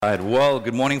Well,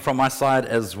 good morning from my side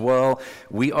as well.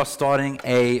 We are starting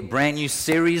a brand new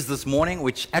series this morning,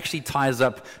 which actually ties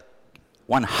up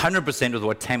 100% with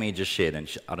what Tammy just shared.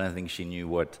 And I don't think she knew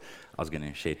what I was going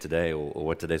to share today or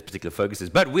what today's particular focus is.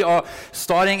 But we are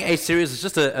starting a series. It's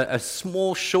just a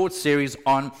small, short series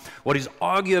on what is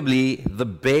arguably the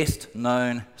best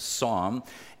known psalm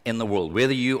in the world.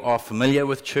 Whether you are familiar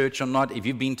with church or not, if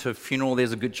you've been to a funeral,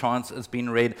 there's a good chance it's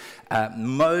been read.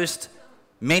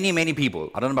 Many people,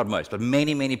 I don't know about most, but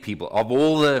many people of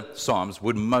all the Psalms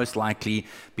would most likely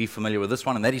be familiar with this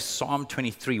one, and that is Psalm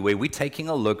 23, where we're taking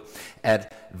a look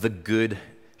at the Good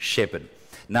Shepherd.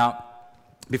 Now,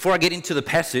 before I get into the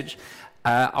passage,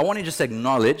 I want to just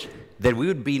acknowledge that we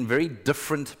would be in very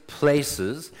different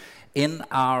places in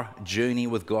our journey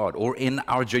with God or in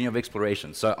our journey of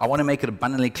exploration. So I want to make it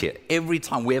abundantly clear. Every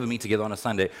time we ever meet together on a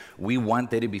Sunday, we want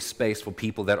there to be space for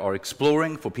people that are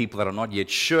exploring, for people that are not yet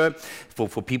sure, for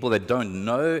people that don't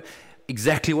know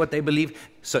exactly what they believe.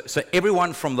 So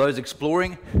everyone from those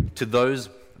exploring to those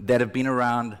that have been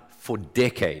around for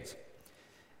decades.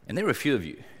 And there are a few of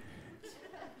you.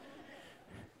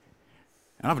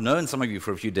 And I've known some of you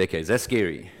for a few decades. That's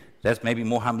scary. That's maybe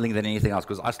more humbling than anything else,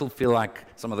 because I still feel like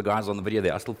some of the guys on the video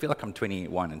there, I still feel like I'm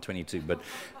 21 and 22,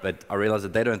 but I realize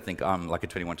that they don't think I'm like a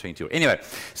 21, 22. Anyway,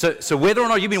 so whether or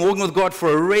not you've been walking with God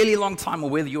for a really long time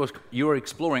or whether you're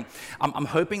exploring, I'm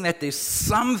hoping that there's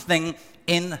something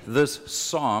in this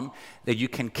psalm that you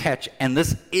can catch, and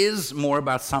this is more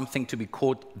about something to be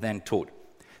caught than taught.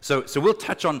 So we'll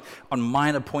touch on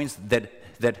minor points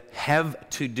that have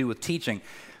to do with teaching,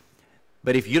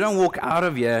 but if you don't walk out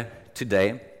of here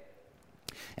today,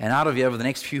 and out of here over the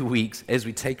next few weeks, as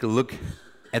we take a look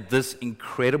at this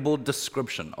incredible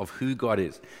description of who God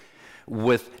is,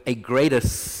 with a greater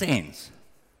sense.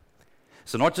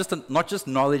 So not just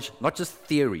knowledge, not just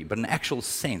theory, but an actual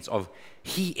sense of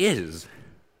He is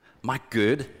my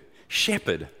good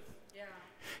shepherd. Yeah.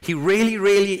 He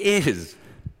really is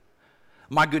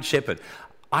my good shepherd.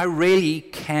 I really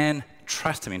can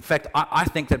trust Him. In fact, I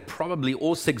think that probably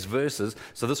all 6 verses,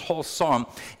 so this whole psalm,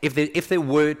 if there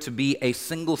were to be a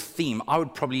single theme, I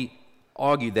would probably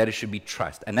argue that it should be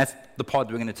trust. And that's the part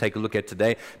that we're going to take a look at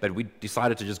today, but we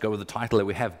decided to just go with the title that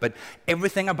we have. But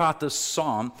everything about this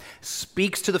psalm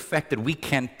speaks to the fact that we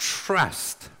can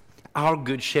trust our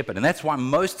good shepherd. And that's why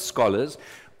most scholars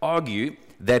argue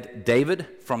that David,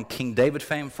 from King David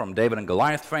fame, from David and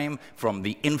Goliath fame, from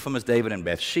the infamous David and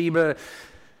Bathsheba,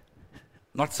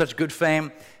 not such good fame,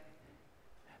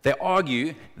 they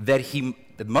argue that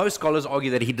most scholars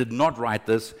argue that he did not write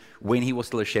this when he was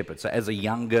still a shepherd, so as a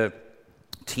younger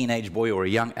teenage boy or a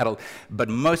young adult, but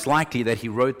most likely that he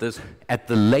wrote this at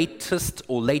the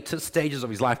latest stages of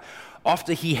his life,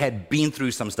 after he had been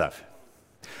through some stuff,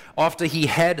 after he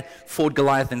had fought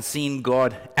Goliath and seen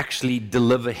God actually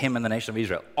deliver him and the nation of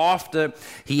Israel, after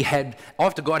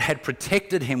God had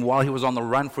protected him while he was on the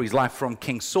run for his life from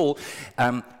King Saul,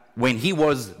 when he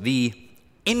was the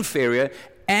inferior,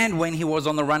 and when he was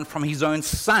on the run from his own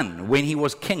son, when he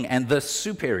was king and the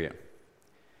superior,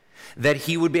 that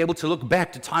he would be able to look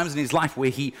back to times in his life where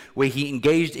he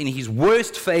engaged in his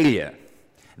worst failure,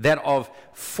 that of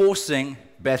forcing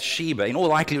Bathsheba. In all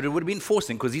likelihood, it would have been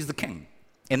forcing, because he's the king.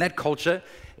 In that culture,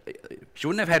 she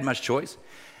wouldn't have had much choice.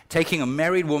 Taking a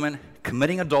married woman,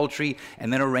 committing adultery,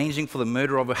 and then arranging for the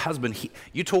murder of her husband.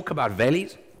 You talk about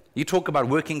valleys. You talk about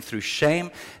working through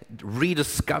shame,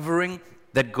 rediscovering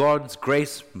that God's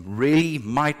grace really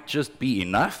might just be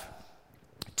enough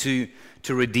to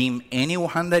redeem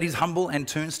anyone that is humble and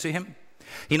turns to Him.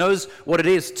 He knows what it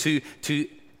is to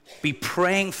be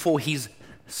praying for his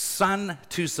son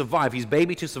to survive, his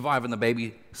baby to survive, and the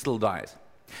baby still dies.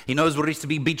 He knows what it is to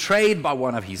be betrayed by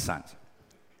one of his sons.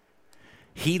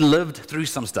 He lived through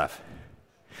some stuff.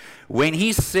 When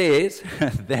he says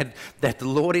that the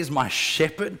Lord is my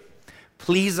shepherd,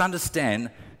 please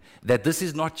understand that this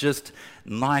is not just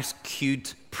nice,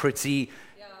 cute, pretty,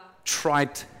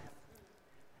 trite,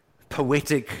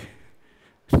 poetic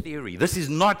theory. This is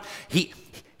not,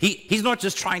 he's not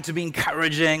just trying to be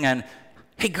encouraging and,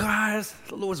 hey guys,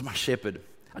 the Lord's my shepherd.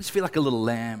 I just feel like a little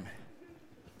lamb.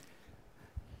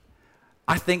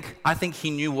 I think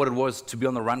he knew what it was to be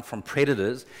on the run from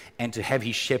predators and to have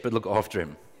his shepherd look after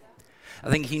him. I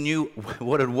think he knew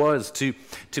what it was to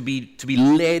be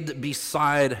led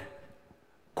beside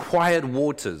quiet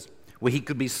waters where he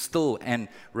could be still and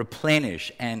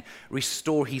replenish and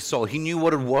restore his soul. He knew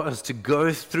what it was to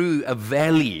go through a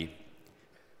valley.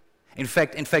 In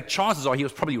fact, chances are he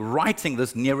was probably writing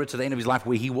this nearer to the end of his life,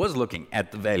 where he was looking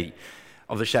at the valley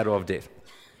of the shadow of death.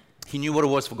 He knew what it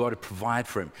was for God to provide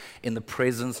for him in the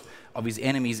presence of his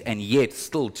enemies, and yet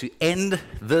still to end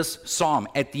this psalm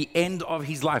at the end of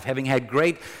his life, having had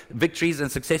great victories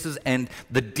and successes and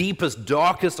the deepest,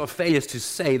 darkest of failures, to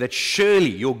say that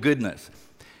surely your goodness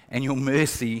and your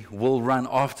mercy will run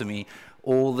after me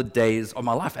all the days of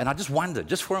my life. And I just wonder,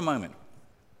 just for a moment.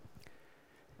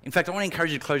 In fact, I want to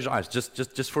encourage you to close your eyes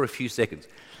just for a few seconds.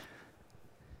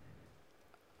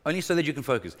 Only so that you can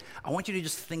focus. I want you to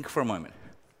just think for a moment.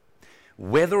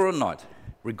 Whether or not,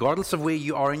 regardless of where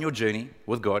you are in your journey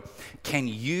with God, can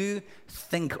you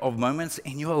think of moments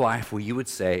in your life where you would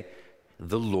say,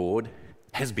 the Lord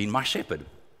has been my shepherd.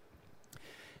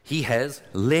 He has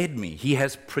led me. He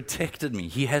has protected me.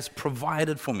 He has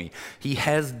provided for me. He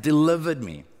has delivered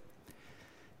me.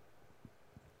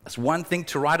 It's one thing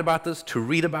to write about this, to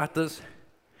read about this,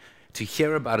 to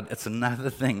hear about it. It's another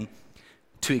thing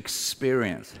to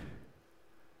experience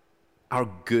our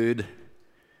good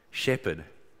shepherd.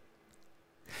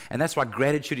 And that's why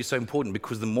gratitude is so important,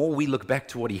 because the more we look back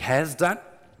to what he has done,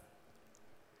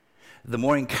 the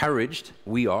more encouraged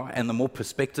we are and the more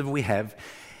perspective we have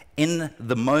in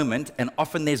the moment. And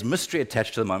often there's mystery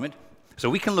attached to the moment. So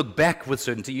we can look back with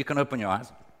certainty. You can open your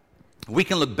eyes. We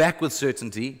can look back with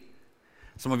certainty.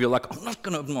 Some of you are like, I'm not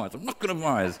going to open my eyes. I'm not going to open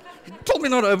my eyes. You told me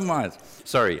not to open my eyes.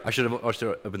 Sorry, I should have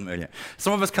opened them earlier.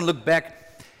 Some of us can look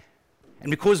back,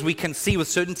 and because we can see with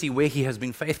certainty where he has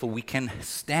been faithful, we can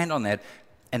stand on that,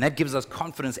 and that gives us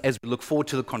confidence as we look forward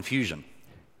to the confusion,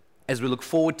 as we look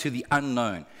forward to the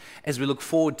unknown, as we look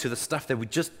forward to the stuff that we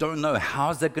just don't know.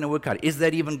 How's that going to work out? Is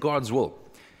that even God's will?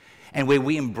 And where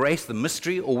we embrace the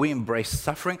mystery or we embrace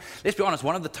suffering. Let's be honest,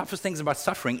 one of the toughest things about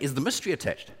suffering is the mystery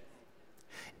attached.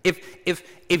 If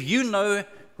you know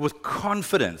with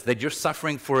confidence that you're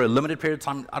suffering for a limited period of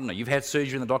time, I don't know, you've had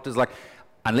surgery and the doctor's like,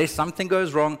 unless something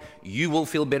goes wrong, you will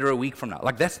feel better a week from now.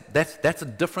 Like that's a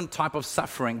different type of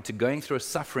suffering to going through a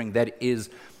suffering that is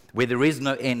where there is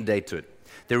no end date to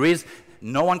it.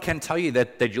 No one can tell you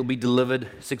that you'll be delivered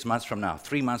 6 months from now,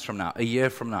 3 months from now, a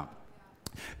year from now.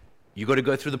 You've got to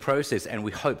go through the process, and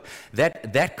we hope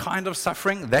that kind of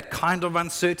suffering, that kind of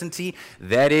uncertainty,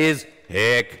 that is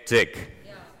hectic.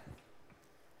 Yeah.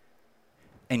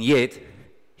 And yet,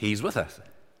 he's with us.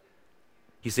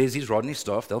 He says his rod and his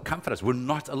staff, they'll comfort us. We're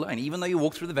not alone. Even though you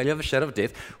walk through the valley of the shadow of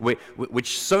death,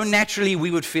 which so naturally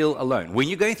we would feel alone. When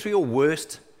you're going through your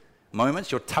worst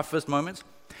moments, your toughest moments,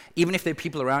 even if there are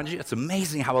people around you, it's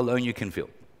amazing how alone you can feel.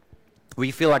 Where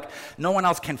you feel like no one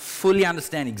else can fully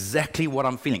understand exactly what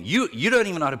I'm feeling. You don't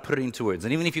even know how to put it into words.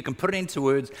 And even if you can put it into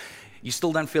words, you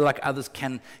still don't feel like others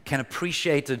can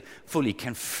appreciate it fully,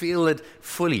 can feel it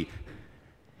fully.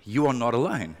 You are not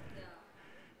alone.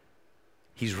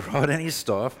 His rod and his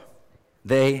staff,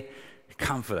 they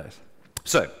comfort us.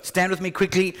 So, stand with me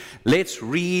quickly. Let's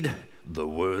read the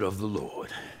word of the Lord.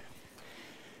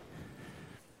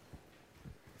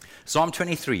 Psalm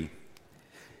 23,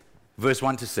 verse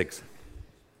 1 to 6.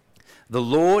 The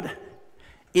Lord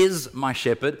is my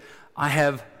shepherd. I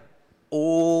have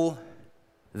all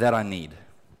that I need.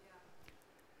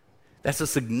 That's a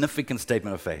significant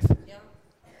statement of faith.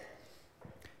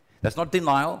 That's not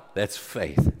denial, that's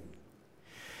faith.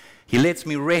 He lets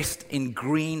me rest in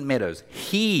green meadows.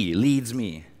 He leads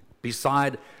me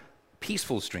beside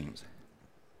peaceful streams.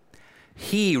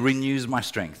 He renews my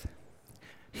strength.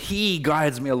 He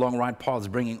guides me along right paths,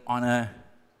 bringing honor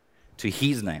to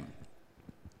his name.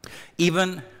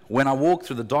 Even when I walk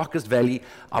through the darkest valley,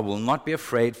 I will not be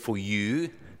afraid, for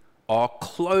you are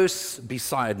close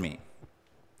beside me.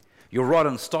 Your rod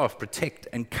and staff protect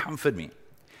and comfort me.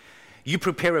 You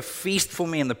prepare a feast for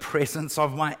me in the presence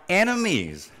of my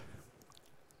enemies.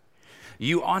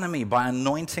 You honor me by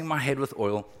anointing my head with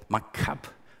oil. My cup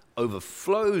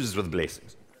overflows with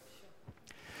blessings.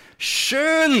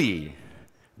 Surely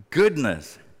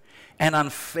goodness and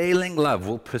unfailing love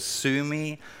will pursue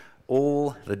me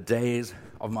all the days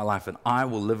of my life, and I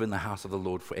will live in the house of the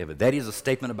Lord forever. That is a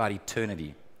statement about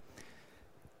eternity.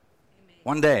 Amen.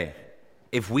 One day,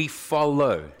 if we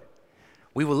follow,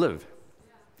 we will live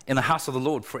in the house of the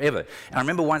Lord forever. And I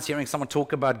remember once hearing someone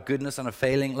talk about goodness and a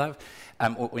failing love,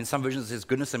 or in some versions it says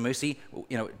goodness and mercy,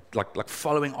 like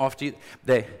following after you.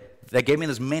 They gave me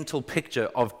this mental picture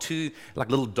of two like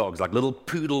little dogs, like little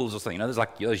poodles or something. There's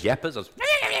like those yappers.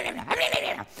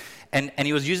 And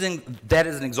he was using that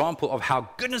as an example of how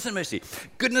goodness and mercy,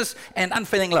 goodness and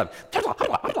unfailing love,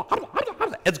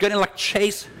 it's going to like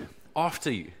chase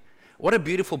after you. What a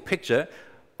beautiful picture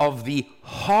of the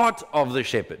heart of the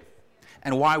shepherd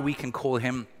and why we can call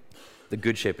him the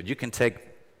good shepherd. You can take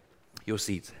your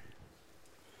seats.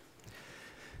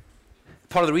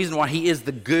 Part of the reason why he is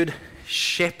the good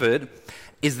shepherd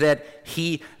is that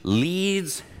he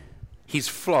leads his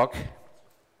flock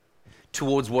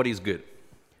towards what is good,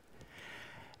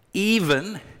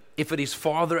 even if it is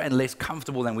farther and less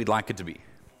comfortable than we'd like it to be.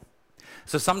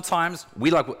 So sometimes we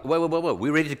like, whoa,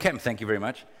 we're ready to camp, thank you very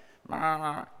much.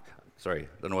 Sorry,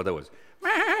 don't know what that was.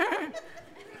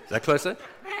 Is that closer?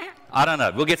 I don't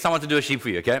know. We'll get someone to do a sheep for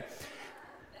you, okay?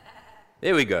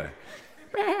 There we go.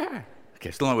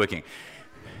 Okay, still not working.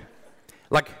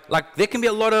 Like there can be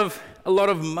a lot of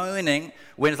moaning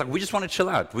when it's like we just want to chill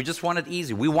out. We just want it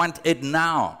easy. We want it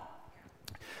now.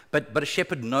 But a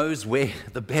shepherd knows where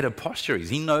the better posture is.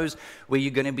 He knows where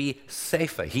you're going to be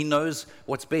safer. He knows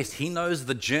what's best. He knows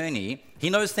the journey. He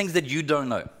knows things that you don't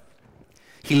know.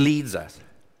 He leads us.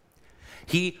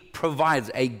 He provides.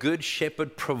 A good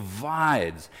shepherd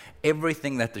provides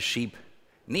everything that the sheep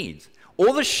needs.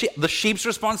 All the sheep's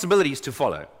responsibility is to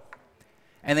follow.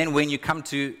 And then when you come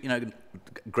to,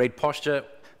 great pasture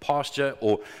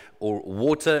or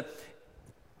water,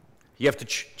 you have to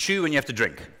chew and you have to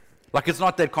drink. Like, it's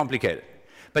not that complicated.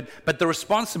 But the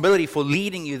responsibility for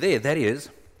leading you there, that is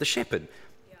the shepherd.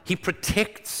 Yeah. He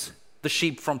protects the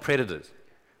sheep from predators.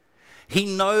 He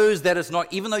knows that it's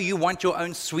not, even though you want your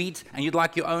own suite and you'd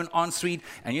like your own ensuite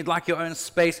and you'd like your own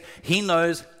space, he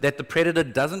knows that the predator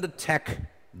doesn't attack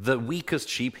the weakest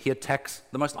sheep, he attacks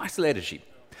the most isolated sheep.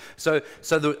 So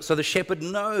the shepherd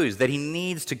knows that he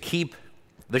needs to keep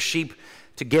the sheep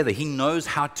together. He knows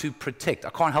how to protect. I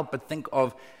can't help but think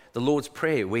of the Lord's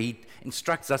Prayer, where he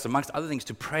instructs us, amongst other things,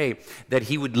 to pray that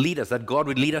he would lead us, that God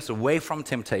would lead us away from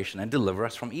temptation and deliver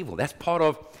us from evil. That's part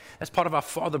of our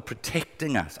Father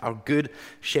protecting us, our good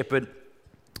shepherd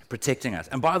protecting us.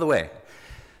 And by the way,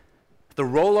 the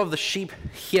role of the sheep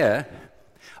here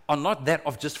are not that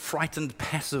of just frightened,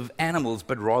 passive animals,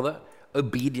 but rather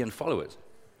obedient followers.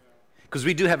 Because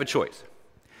we do have a choice.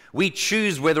 We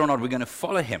choose whether or not we're going to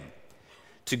follow him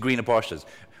to greener pastures,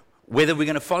 whether we're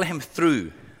going to follow him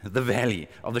through the valley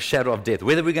of the shadow of death,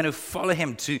 whether we're going to follow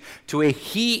him to where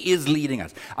he is leading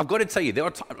us. I've got to tell you, there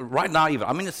are right now even,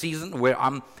 I'm in a season where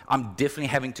I'm definitely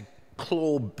having to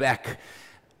claw back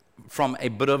from a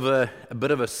bit of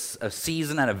a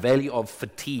season and a valley of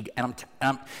fatigue. And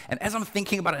as I'm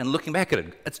thinking about it and looking back at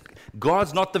it,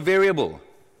 God's not the variable.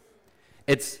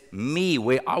 It's me,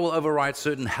 where I will override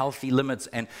certain healthy limits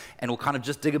and will kind of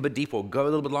just dig a bit deeper or go a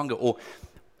little bit longer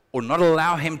or not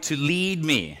allow him to lead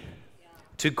me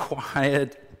to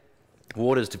quiet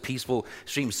waters, to peaceful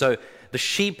streams. So the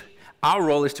sheep, our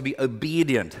role is to be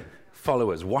obedient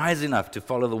followers, wise enough to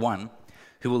follow the one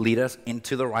who will lead us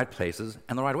into the right places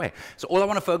and the right way. So all I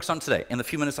want to focus on today, in the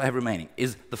few minutes I have remaining,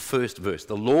 is the first verse.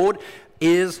 The Lord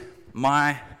is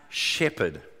my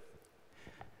shepherd.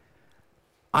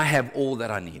 I have all that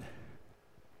I need.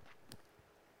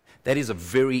 That is a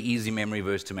very easy memory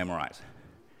verse to memorize.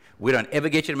 We don't ever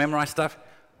get you to memorize stuff.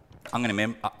 We're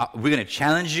going to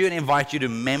challenge you and invite you to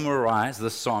memorize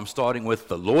this psalm, starting with,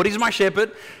 the Lord is my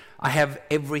shepherd. I have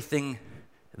everything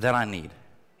that I need.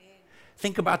 Amen.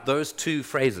 Think about those two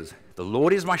phrases. The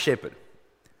Lord is my shepherd,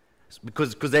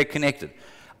 because they're connected.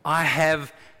 I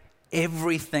have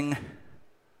everything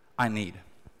I need.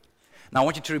 Now, I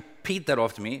want you to repeat that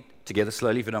after me together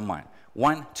slowly, if you don't mind.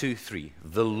 1, 2, 3.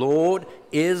 The Lord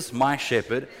is my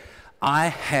shepherd. I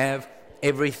have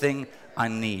everything I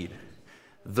need.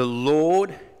 The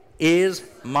Lord is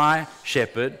my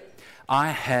shepherd. I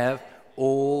have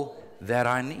all that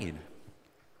I need.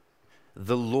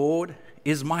 The Lord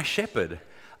is my shepherd.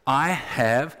 I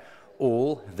have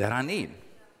all that I need.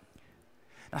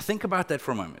 Now think about that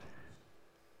for a moment.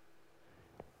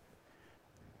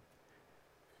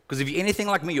 Because if you're anything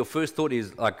like me, your first thought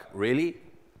is like, really?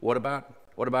 What about?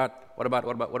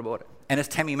 And as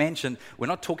Tammy mentioned, we're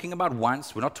not talking about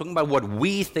wants. We're not talking about what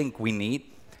we think we need.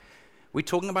 We're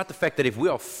talking about the fact that if we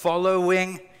are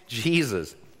following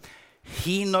Jesus,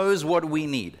 he knows what we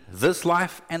need, this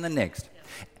life and the next.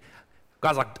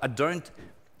 Guys, I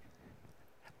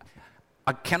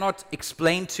cannot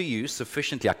explain to you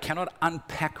sufficiently. I cannot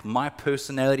unpack my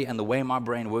personality and the way my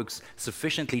brain works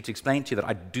sufficiently to explain to you that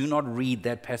I do not read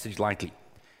that passage lightly.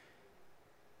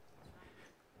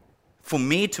 For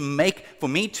me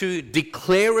to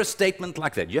declare a statement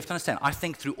like that, you have to understand, I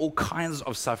think through all kinds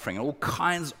of suffering, all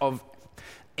kinds of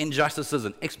injustices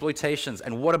and exploitations,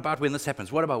 and what about when this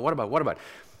happens? What about?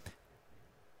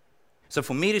 So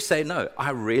for me to say, no,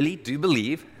 I really do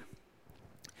believe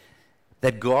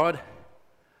that God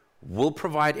will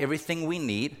provide everything we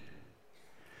need,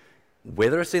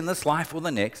 whether it's in this life or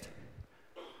the next.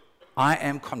 I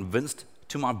am convinced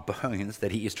to my bones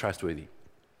that he is trustworthy.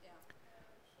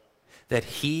 That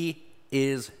he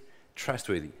is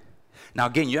trustworthy. Now,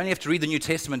 again, you only have to read the New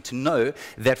Testament to know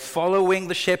that following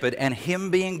the shepherd and him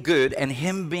being good and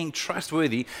him being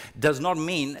trustworthy does not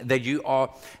mean that you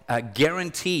are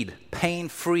guaranteed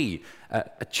pain-free,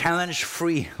 a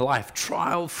challenge-free life,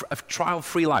 a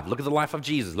trial-free life. Look at the life of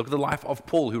Jesus. Look at the life of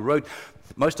Paul, who wrote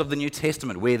most of the New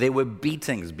Testament, where there were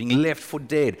beatings, being left for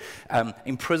dead,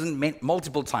 imprisoned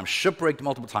multiple times, shipwrecked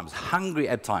multiple times, hungry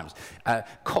at times,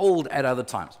 cold at other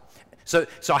times. So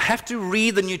I have to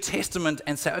read the New Testament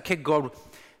and say, okay, God,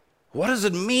 what does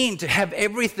it mean to have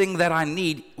everything that I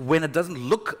need when it doesn't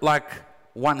look like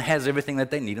one has everything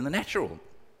that they need in the natural?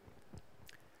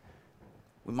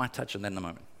 We might touch on that in a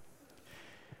moment.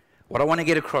 What I want to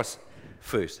get across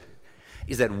first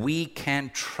is that we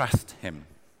can trust him.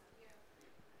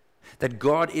 That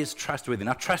God is trustworthy.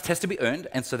 Now, trust has to be earned,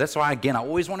 and so that's why, again, I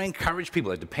always want to encourage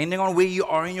people that depending on where you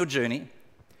are in your journey,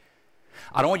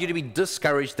 I don't want you to be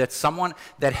discouraged that someone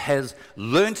that has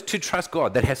learned to trust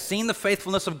God, that has seen the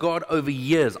faithfulness of God over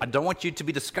years, I don't want you to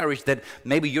be discouraged that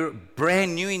maybe you're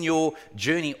brand new in your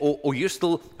journey or you're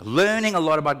still learning a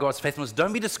lot about God's faithfulness.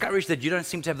 Don't be discouraged that you don't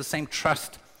seem to have the same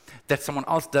trust that someone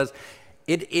else does.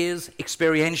 It is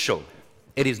experiential.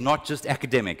 It is not just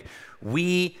academic.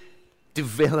 We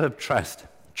develop trust.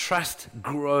 Trust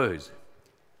grows.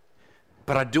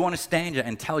 But I do want to stand here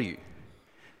and tell you,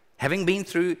 having been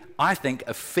through, I think,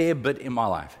 a fair bit in my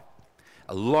life,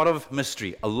 a lot of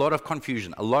mystery, a lot of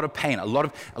confusion, a lot of pain, a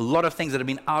lot of things that have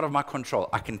been out of my control,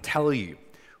 I can tell you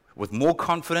with more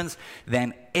confidence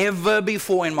than ever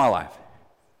before in my life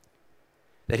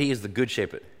that he is the good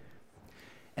shepherd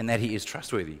and that he is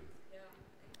trustworthy.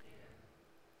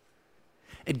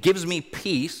 It gives me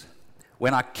peace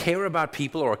when I care about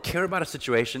people or I care about a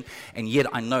situation, and yet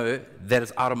I know that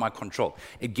it's out of my control.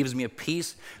 It gives me a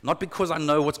peace, not because I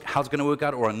know how it's going to work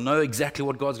out or I know exactly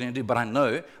what God's going to do, but I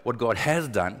know what God has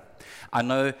done. I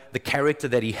know the character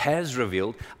that he has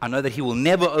revealed. I know that he will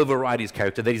never override his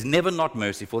character, that he's never not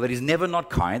merciful, that he's never not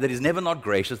kind, that he's never not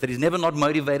gracious, that he's never not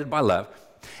motivated by love.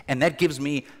 And that gives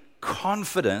me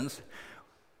confidence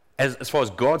as far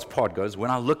as God's part goes when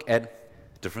I look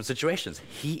at different situations.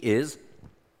 He is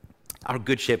our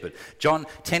good shepherd. John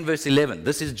 10 verse 11,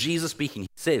 this is Jesus speaking. He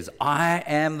says, I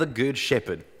am the good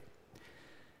shepherd.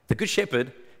 The good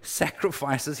shepherd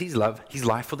sacrifices his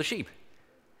life for the sheep.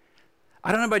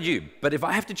 I don't know about you, but if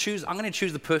I have to choose, I'm going to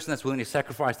choose the person that's willing to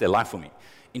sacrifice their life for me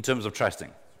in terms of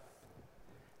trusting.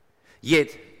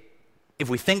 Yet, if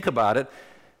we think about it,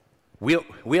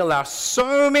 we allow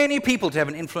so many people to have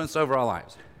an influence over our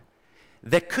lives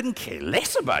that couldn't care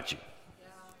less about you.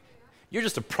 You're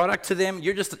just a product to them.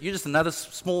 You're just another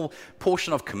small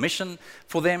portion of commission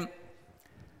for them.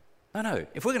 No.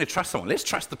 If we're going to trust someone, let's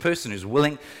trust the person who's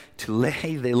willing to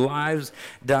lay their lives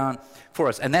down for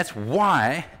us. And that's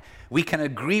why we can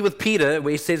agree with Peter,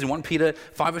 where he says in 1 Peter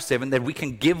 5 or 7, that we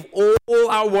can give all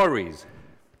our worries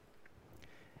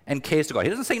and cares to God. He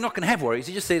doesn't say you're not going to have worries.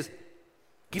 He just says,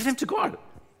 give them to God,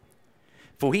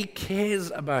 for he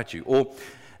cares about you. Or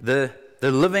the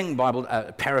Living Bible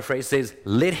paraphrase says,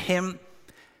 let him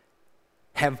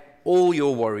have all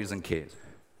your worries and cares,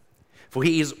 for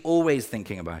he is always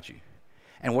thinking about you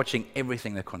and watching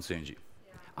everything that concerns you.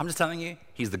 Yeah. I'm just telling you,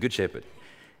 he's the good shepherd.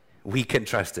 We can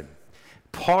trust him.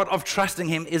 Part of trusting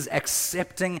him is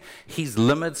accepting his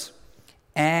limits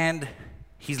and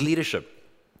his leadership.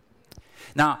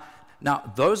 Now,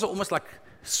 those are almost like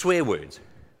swear words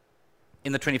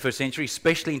in the 21st century,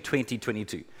 especially in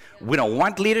 2022. We don't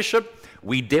want leadership.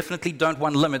 We definitely don't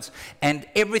want limits. And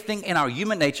everything in our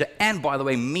human nature, and by the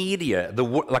way, media,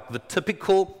 like the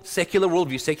typical secular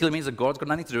worldview, secular means that God's got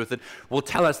nothing to do with it, will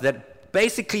tell us that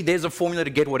basically there's a formula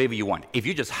to get whatever you want. If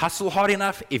you just hustle hard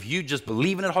enough, if you just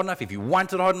believe in it hard enough, if you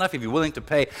want it hard enough, if you're willing to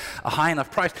pay a high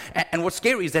enough price. And what's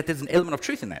scary is that there's an element of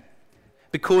truth in that.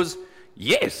 Because,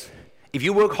 yes, if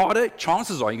you work harder,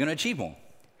 chances are you're going to achieve more.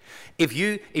 If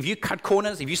you cut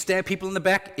corners, if you stab people in the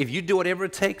back, if you do whatever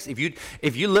it takes, if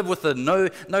you live with a no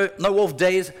off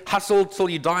days, hustle till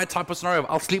you die type of scenario,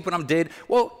 I'll sleep when I'm dead,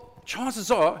 well,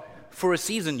 chances are for a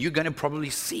season you're going to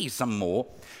probably see some more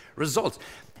results.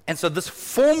 And so this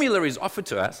formula is offered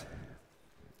to us,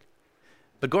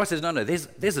 but God says, no,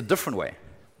 there's a different way.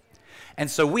 And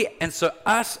so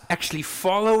us actually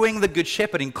following the Good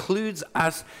Shepherd includes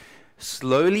us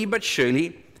slowly but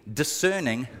surely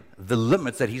discerning the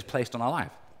limits that he's placed on our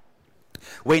life.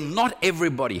 Where not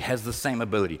everybody has the same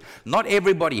ability. Not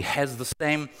everybody has the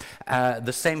same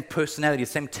personality, the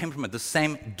same temperament, the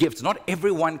same gifts. Not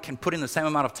everyone can put in the same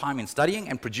amount of time in studying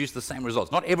and produce the same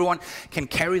results. Not everyone can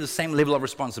carry the same level of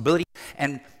responsibility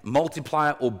and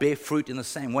multiply or bear fruit in the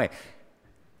same way.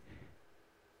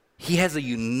 He has a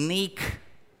unique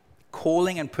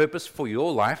calling and purpose for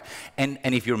your life. And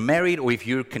if you're married or if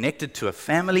you're connected to a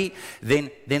family,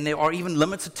 then there are even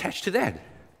limits attached to that.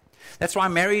 That's why a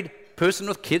married person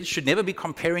with kids should never be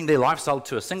comparing their lifestyle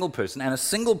to a single person. And a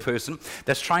single person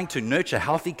that's trying to nurture a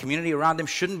healthy community around them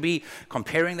shouldn't be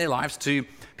comparing their lives to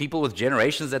people with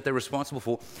generations that they're responsible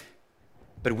for.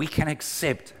 But we can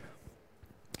accept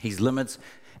His limits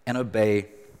and obey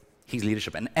His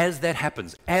leadership. And as that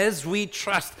happens, as we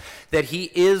trust that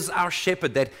He is our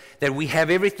shepherd, that we have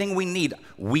everything we need,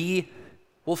 we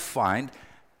will find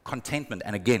contentment.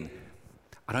 And again,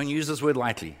 I don't use this word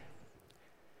lightly.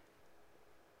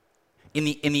 In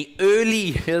the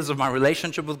early years of my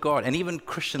relationship with God and even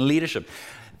Christian leadership,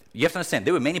 you have to understand,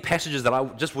 there were many passages that I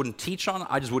just wouldn't teach on,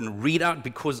 I just wouldn't read out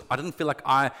because I didn't feel like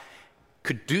I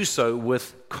could do so with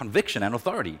conviction and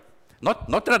authority. Not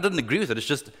that I didn't agree with it, it's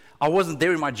just I wasn't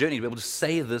there in my journey to be able to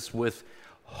say this with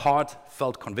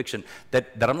heartfelt conviction that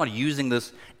I'm not using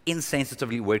this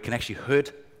insensitively where it can actually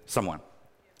hurt someone.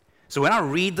 So when I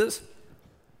read this,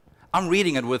 I'm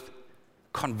reading it with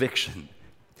conviction.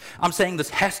 I'm saying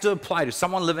this has to apply to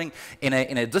someone living in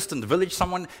a distant village, to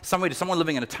someone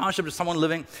living in a township, to someone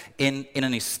living in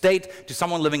an estate, to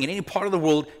someone living in any part of the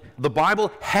world. The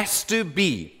Bible has to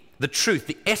be the truth.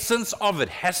 The essence of it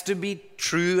has to be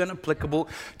true and applicable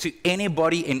to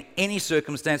anybody in any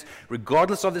circumstance,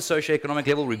 regardless of their socioeconomic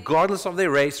level, regardless of their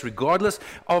race, regardless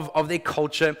of their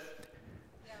culture.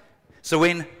 So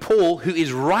when Paul, who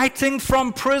is writing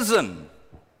from prison,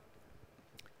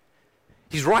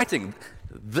 he's writing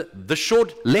the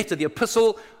short letter, the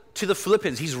epistle to the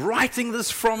Philippians. He's writing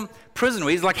this from prison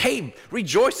where he's like, hey,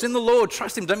 rejoice in the Lord,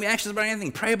 trust Him, don't be anxious about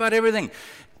anything, pray about everything.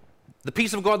 The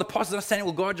peace of God, the passes understanding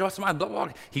will guard your hearts and minds, blah, blah,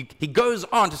 blah. He goes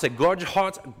on to say, guard your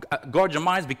hearts, guard your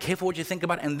minds, be careful what you think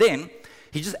about. And then,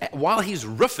 while he's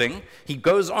riffing, he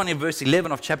goes on in verse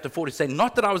 11 of chapter 4 to say,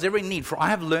 not that I was ever in need, for I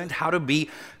have learned how to be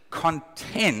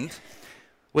content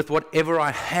with whatever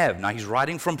I have. Now, he's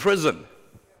writing from prison.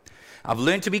 I've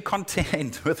learned to be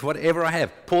content with whatever I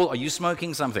have. Paul, are you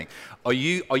smoking something? Are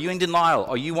you in denial?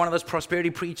 Are you one of those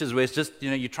prosperity preachers where it's just,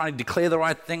 you're trying to declare the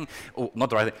right thing, or not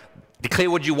the right thing,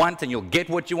 declare what you want and you'll get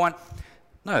what you want?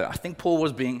 No, I think Paul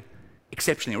was being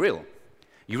exceptionally real.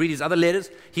 You read his other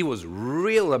letters, he was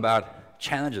real about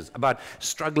challenges, about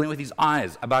struggling with his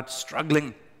eyes, about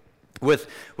struggling with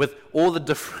all the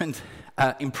different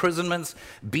imprisonments,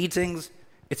 beatings,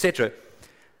 etc.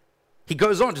 He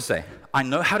goes on to say, I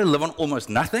know how to live on almost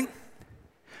nothing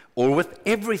or with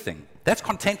everything. That's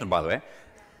contentment, by the way.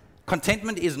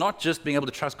 Contentment is not just being able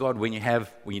to trust God when you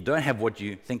don't have what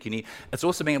you think you need. It's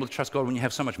also being able to trust God when you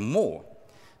have so much more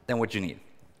than what you need.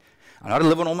 I know how to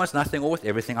live on almost nothing or with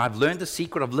everything. I've learned the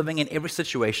secret of living in every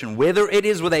situation, whether it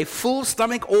is with a full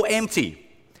stomach or empty.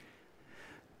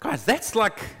 Guys, that's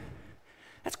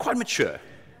quite mature.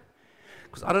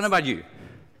 Because I don't know about you.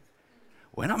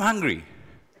 When I'm hungry,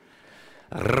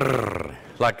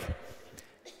 it's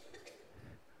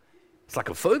like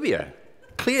a phobia,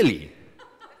 clearly.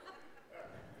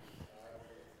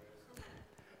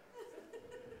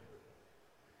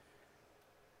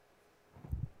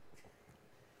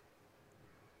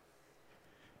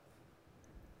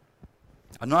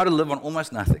 I know how to live on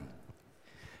almost nothing.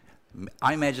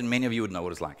 I imagine many of you would know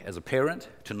what it's like as a parent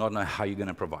to not know how you're going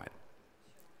to provide.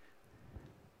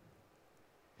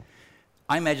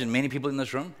 I imagine many people in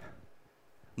this room,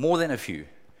 more than a few,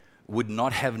 would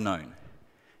not have known.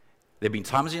 There have been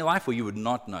times in your life where you would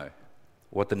not know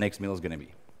what the next meal is going to be.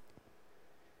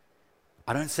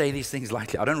 I don't say these things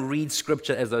lightly. I don't read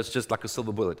scripture as though it's just like a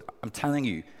silver bullet. I'm telling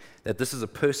you that this is a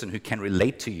person who can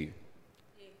relate to you.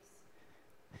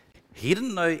 He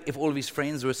didn't know if all of his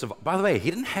friends were surviving. By the way, he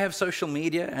didn't have social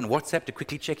media and WhatsApp to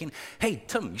quickly check in. Hey,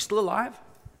 Tim, you still alive?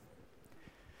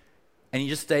 And he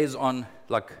just stays on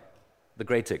like the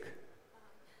grey tick.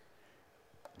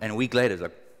 And a week later, it's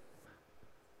like,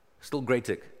 still grey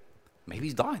tick. Maybe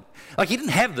he's died. Like, he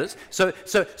didn't have this.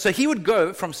 So he would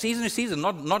go from season to season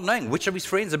not knowing which of his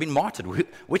friends have been martyred,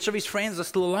 which of his friends are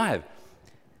still alive.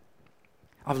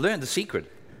 I've learned the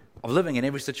secret of living in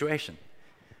every situation,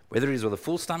 whether it is with a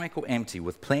full stomach or empty,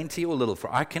 with plenty or little,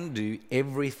 for I can do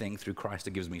everything through Christ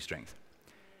that gives me strength.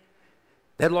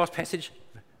 That last passage,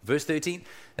 verse 13,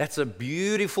 that's a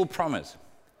beautiful promise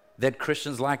that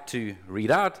Christians like to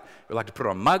read out. We like to put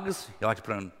on mugs. You like to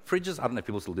put on fridges. I don't know if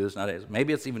people still do this nowadays.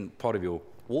 Maybe it's even part of your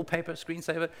wallpaper,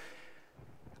 screensaver.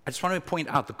 I just want to point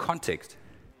out the context.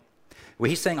 Where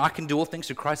he's saying, I can do all things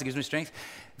through Christ that gives me strength.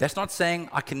 That's not saying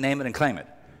I can name it and claim it.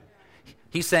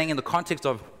 He's saying in the context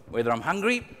of whether I'm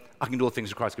hungry I can do all things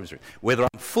through Christ who gives me strength. Whether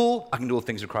I'm full, I can do all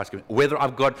things through Christ who gives me strength. Whether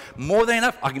I've got more than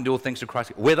enough, I can do all things through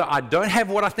Christ. Whether I don't have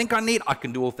what I think I need, I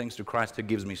can do all things through Christ who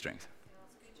gives me strength.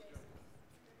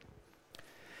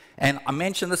 And I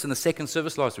mentioned this in the second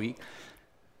service last week.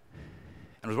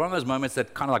 And it was one of those moments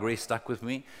that kind of like really stuck with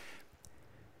me.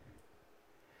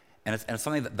 And it's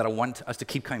something that I want us to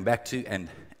keep coming back to and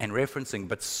referencing.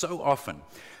 But so often,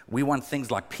 we want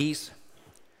things like peace,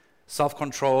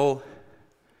 self-control,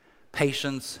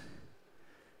 patience,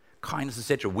 kindness,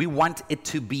 etc. We want it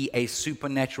to be a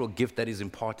supernatural gift that is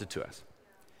imparted to us.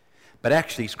 But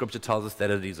actually, Scripture tells us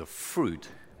that it is a fruit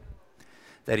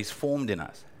that is formed in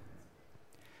us.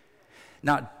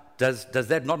 Now, does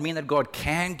that not mean that God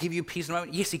can give you peace in a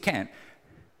moment? Yes, He can.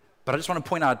 But I just want to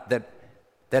point out that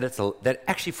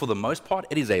actually, for the most part,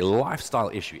 it is a lifestyle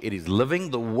issue. It is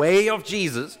living the way of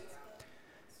Jesus.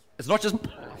 It's not just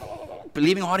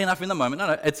believing hard enough in the moment.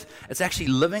 No, it's actually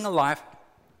living a life.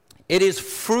 It is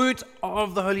fruit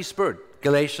of the Holy Spirit.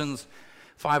 Galatians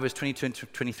 5, verse 22 and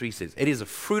 23 says, it is a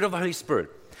fruit of the Holy Spirit.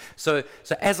 So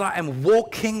as I am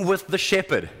walking with the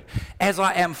shepherd, as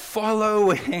I am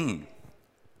following,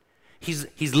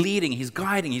 He's leading, He's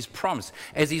guiding, He's promised,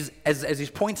 as he's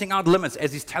pointing out limits,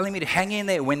 as He's telling me to hang in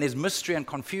there when there's mystery and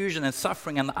confusion and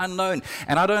suffering and the unknown,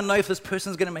 and I don't know if this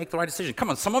person's going to make the right decision.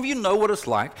 Come on, some of you know what it's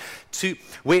like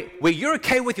where you're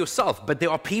okay with yourself, but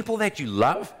there are people that you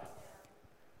love.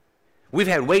 We've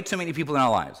had way too many people in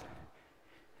our lives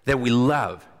that we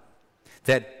love,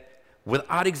 that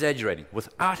without exaggerating,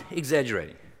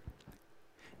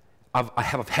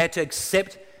 I've had to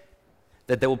accept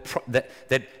that they will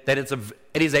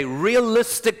it is a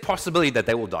realistic possibility that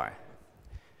they will die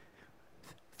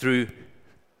through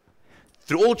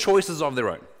all choices of their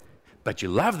own. But you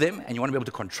love them and you want to be able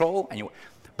to control,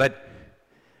 but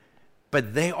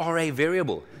they are a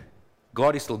variable.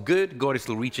 God is still good, God is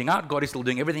still reaching out, God is still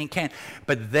doing everything He can,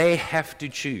 but they have to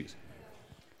choose.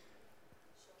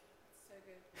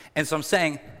 And so I'm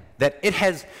saying that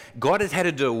God has had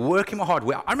to do a work in my heart.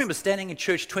 Where I remember standing in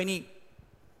church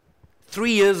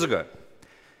 23 years ago,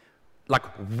 like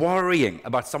worrying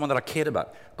about someone that I cared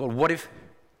about. God, what if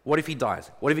he dies?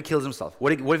 What if he kills himself?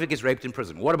 What if he gets raped in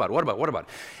prison? What about? And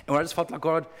when I just felt like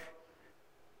God,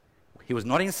 He was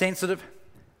not insensitive,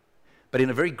 but in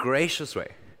a very gracious way.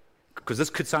 Because this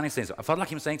could sound insensitive. I felt like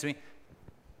Him saying to me,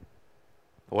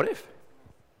 what if?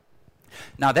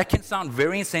 Now, that can sound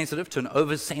very insensitive to an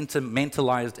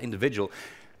over-sentimentalized individual,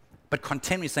 but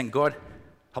contentment is saying, God,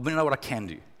 help me to know what I can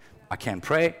do. I can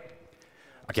pray,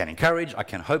 I can encourage, I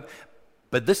can hope,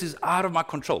 but this is out of my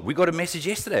control. We got a message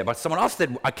yesterday about someone else that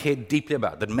I cared deeply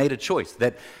about, that made a choice,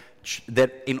 that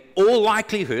in all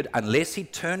likelihood, unless he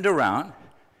turned around,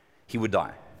 he would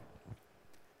die.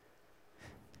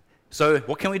 So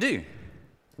what can we do?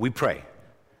 We pray.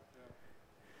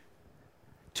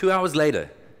 2 hours later,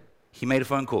 he made a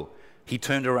phone call. He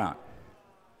turned around,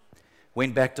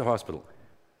 went back to hospital.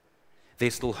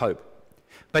 There's still hope.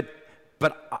 But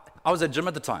I was at gym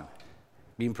at the time.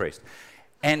 Be impressed.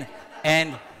 And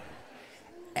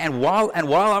while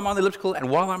I'm on the elliptical and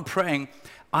while I'm praying,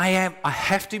 I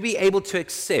have to be able to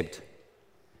accept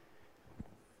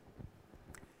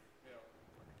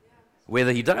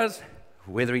whether he does,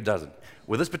 whether he doesn't.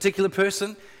 With this particular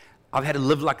person, I've had to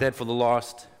live like that for the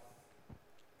last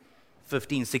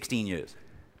 15, 16 years.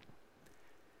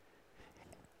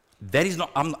 That is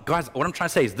not, guys, what I'm trying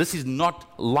to say is this is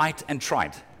not light and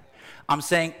trite. I'm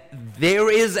saying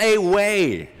there is a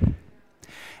way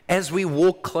as we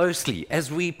walk closely,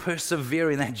 as we persevere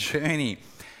in that journey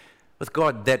with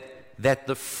God, that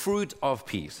the fruit of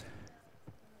peace,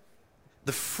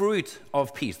 the fruit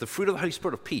of the Holy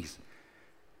Spirit of peace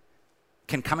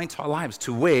can come into our lives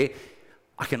to where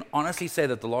I can honestly say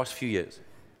that the last few years,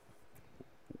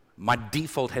 my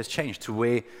default has changed to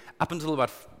where up until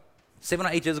about 7 or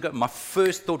 8 years ago, my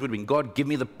first thought would have been, God, give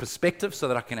me the perspective so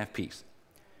that I can have peace.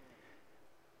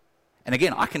 And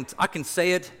again, I can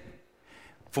say it.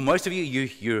 For most of you,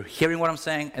 you're hearing what I'm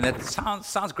saying, and that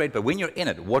sounds great, but when you're in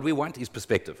it, what we want is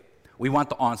perspective. We want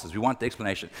the answers. We want the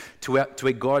explanation. To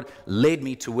where God led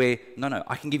me to where, no,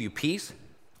 I can give you peace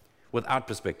without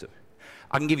perspective.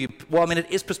 I can give you, it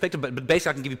is perspective, but basically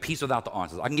I can give you peace without the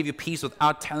answers. I can give you peace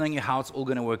without telling you how it's all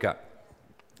going to work out.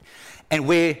 And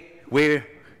where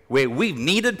we've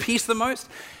needed peace the most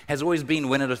has always been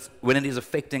when it is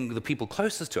affecting the people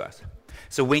closest to us.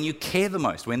 So when you care the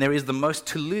most, when there is the most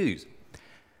to lose.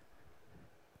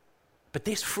 But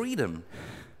there's freedom.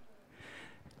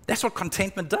 That's what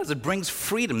contentment does. It brings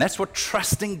freedom. That's what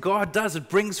trusting God does. It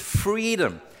brings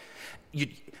freedom.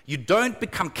 You don't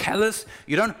become callous.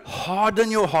 You don't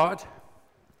harden your heart.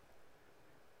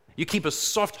 You keep a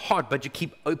soft heart, but you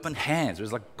keep open hands. It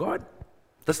was like, God,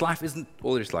 this life isn't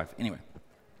all there is life. Anyway.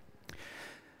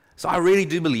 So I really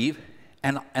do believe,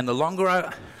 and the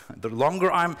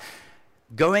longer I'm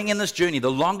going in this journey,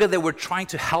 the longer that we're trying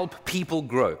to help people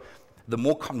grow, the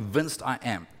more convinced I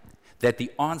am that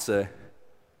the answer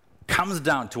comes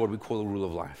down to what we call a rule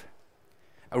of life.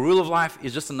 A rule of life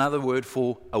is just another word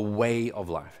for a way of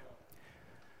life.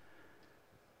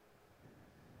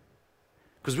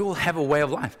 Because we all have a way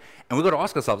of life. And we've got to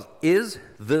ask ourselves, is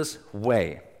this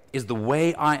way, is the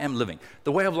way I am living?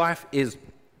 The way of life is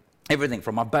everything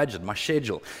from my budget, my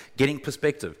schedule, getting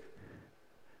perspective,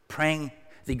 praying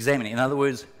the examining. In other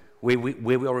words, where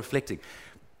we are reflecting.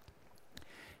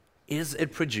 Is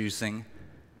it producing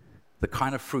the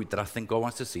kind of fruit that I think God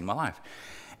wants to see in my life?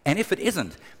 And if it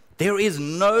isn't, there is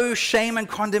no shame and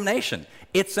condemnation.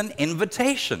 It's an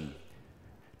invitation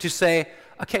to say,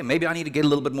 okay, maybe I need to get a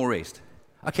little bit more rest.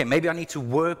 Okay, maybe I need to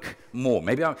work more.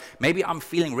 Maybe I'm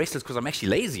feeling restless because I'm actually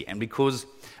lazy and because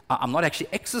I'm not actually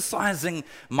exercising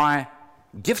my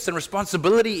gifts and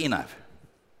responsibility enough.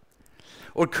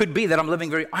 Or it could be that I'm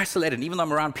living very isolated, and even though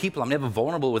I'm around people, I'm never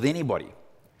vulnerable with anybody.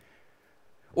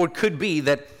 Or it could be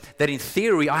that in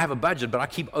theory I have a budget, but I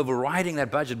keep overriding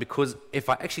that budget because if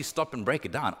I actually stop and break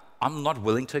it down, I'm not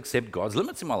willing to accept God's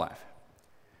limits in my life.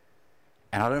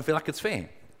 And I don't feel like it's fair.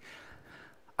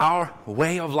 Our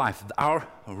way of life, our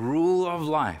rule of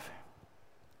life,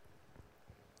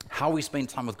 how we spend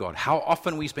time with God, how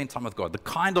often we spend time with God, the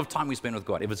kind of time we spend with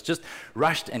God, if it's just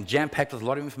rushed and jam-packed with a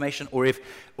lot of information, or if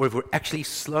we're actually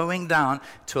slowing down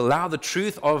to allow the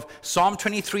truth of Psalm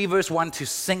 23 verse 1 to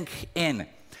sink in,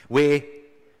 where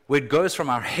it goes from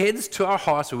our heads to our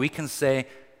hearts, where we can say,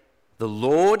 the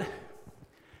Lord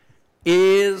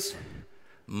is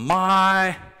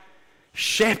my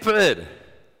shepherd.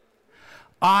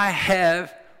 I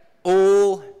have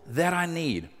all that I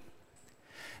need.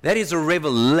 That is a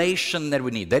revelation that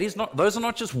we need. Those are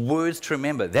not just words to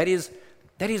remember. That is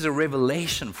a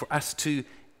revelation for us to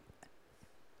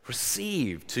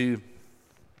receive, to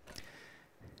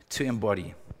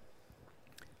embody.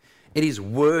 It is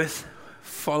worth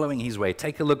following his way.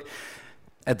 Take a look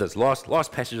at this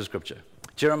last passage of scripture.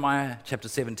 Jeremiah chapter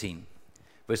 17,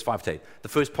 verse 5 to 8. The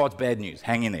first part's bad news.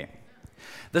 Hang in there.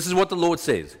 This is what the Lord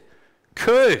says.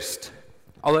 Cursed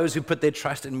are those who put their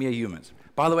trust in mere humans.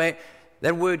 By the way,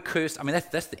 that word cursed, I mean,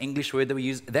 that's the English word that we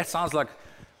use. That sounds like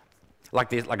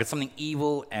it's something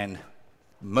evil and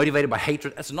motivated by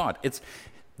hatred. It's not.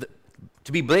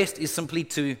 To be blessed is simply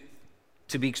to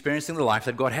be experiencing the life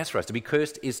that God has for us. To be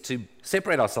cursed is to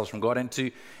separate ourselves from God and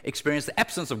to experience the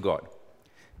absence of God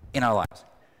in our lives.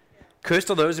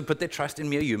 Cursed are those who put their trust in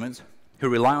mere humans, who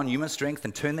rely on human strength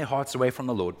and turn their hearts away from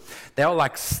the Lord. They are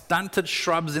like stunted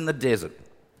shrubs in the desert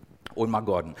or in my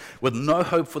garden, with no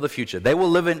hope for the future. They will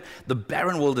live in the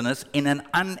barren wilderness in an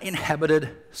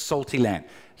uninhabited, salty land.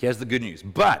 Here's the good news.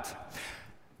 But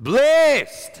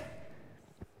blessed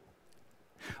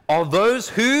are those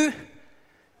who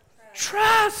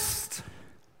trust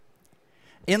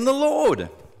in the Lord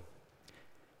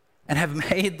and have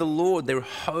made the Lord their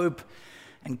hope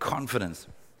and confidence.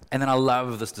 And then I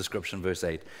love this description, verse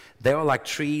 8. They are like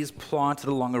trees planted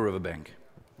along a riverbank,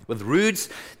 with roots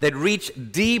that reach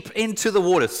deep into the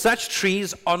water. Such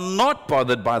trees are not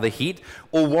bothered by the heat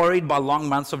or worried by long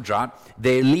months of drought.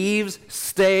 Their leaves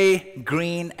stay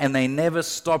green and they never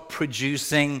stop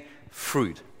producing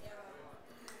fruit.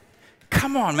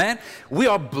 Come on, man. We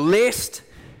are blessed.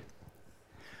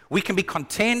 We can be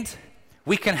content.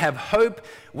 We can have hope.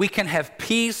 We can have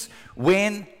peace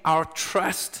when our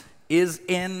trust is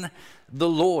in the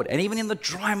Lord. And even in the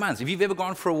dry months, if you've ever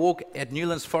gone for a walk at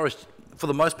Newlands Forest, for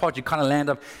the most part, you kind of land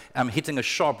up hitting a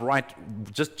shop right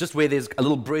just where there's a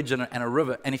little bridge and a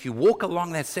river. And if you walk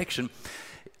along that section,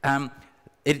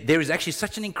 there is actually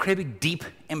such an incredibly deep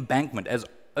embankment as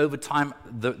over time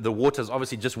the water's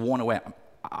obviously just worn away.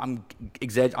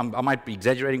 I might be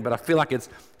exaggerating, but I feel like it's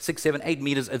 6, 7, 8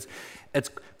 meters. It's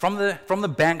from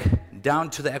the bank down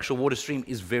to the actual water stream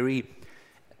is very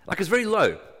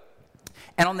low.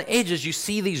 And on the edges, you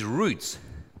see these roots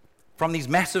from these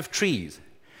massive trees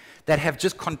that have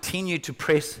just continued to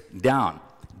press down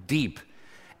deep.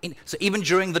 So even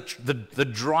during the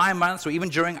dry months, or even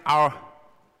during our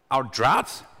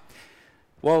droughts,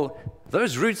 well,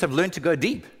 those roots have learned to go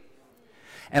deep.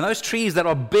 And those trees that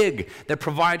are big, that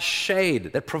provide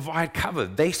shade, that provide cover,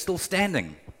 they're still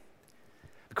standing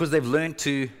because they've learned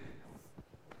to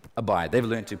abide. They've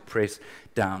learned to press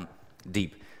down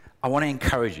deep. I want to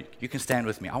encourage you. You can stand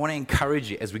with me. I want to encourage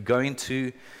you as we go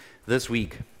into this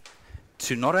week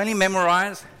to not only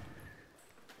memorize,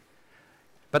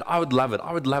 but I would love it.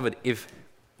 I would love it if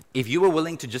if you were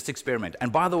willing to just experiment,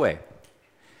 and by the way,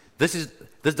 this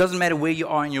doesn't matter where you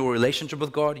are in your relationship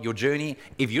with God, your journey,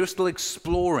 if you're still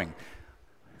exploring,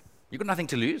 you've got nothing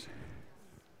to lose.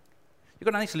 You've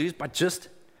got nothing to lose by just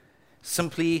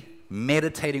simply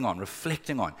meditating on,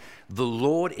 reflecting on, the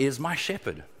Lord is my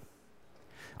shepherd.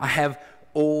 I have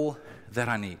all that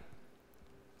I need.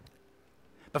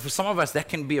 But for some of us, that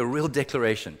can be a real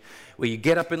declaration where you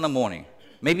get up in the morning,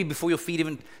 maybe before your feet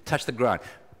even touch the ground.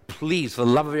 Please, for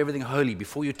the love of everything holy,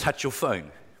 before you touch your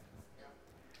phone.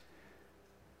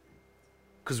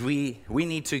 Because we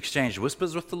need to exchange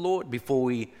whispers with the Lord before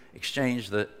we exchange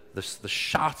the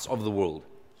shouts of the world.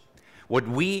 What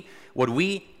we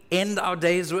end our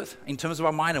days with in terms of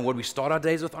our mind and what we start our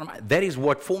days with, that is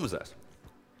what forms us.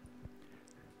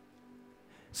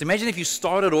 So imagine if you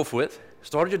started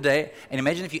your day, and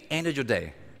imagine if you ended your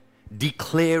day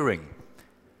declaring,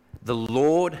 the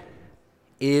Lord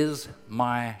is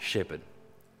my shepherd.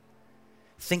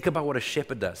 Think about what a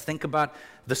shepherd does. Think about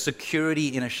the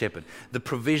security in a shepherd, the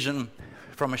provision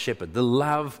from a shepherd, the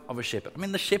love of a shepherd. I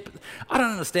mean, the shepherd, I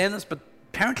don't understand this, but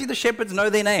apparently the shepherds know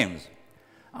their names.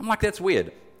 I'm like, that's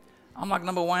weird. I'm like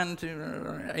number 1, 2, you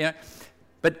know.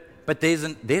 But there's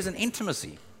an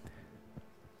intimacy.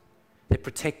 They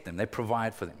protect them. They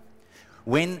provide for them.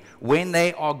 When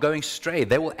they are going stray,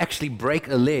 they will actually break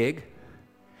a leg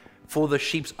for the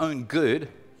sheep's own good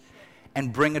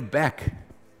and bring it back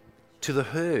to the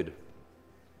herd.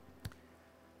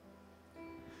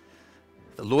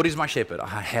 The Lord is my shepherd.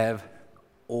 I have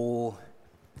all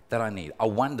that I need. I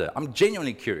wonder, I'm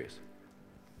genuinely curious,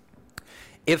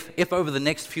 if over the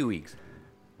next few weeks,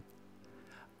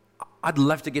 I'd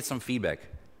love to get some feedback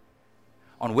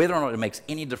on whether or not it makes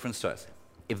any difference to us.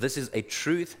 If this is a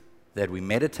truth that we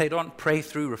meditate on, pray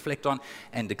through, reflect on,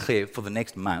 and declare for the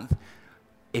next month,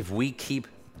 if we keep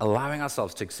allowing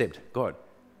ourselves to accept, God,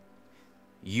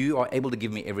 you are able to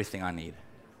give me everything I need,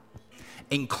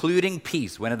 including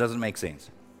peace when it doesn't make sense,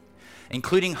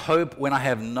 including hope when I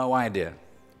have no idea,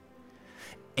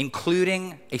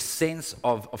 including a sense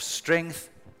of strength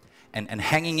and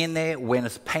hanging in there when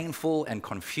it's painful and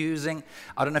confusing.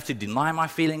 I don't have to deny my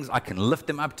feelings. I can lift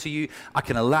them up to you. I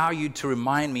can allow you to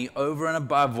remind me over and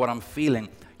above what I'm feeling.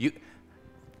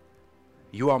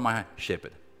 You are my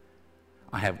shepherd.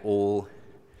 I have all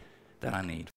that I need.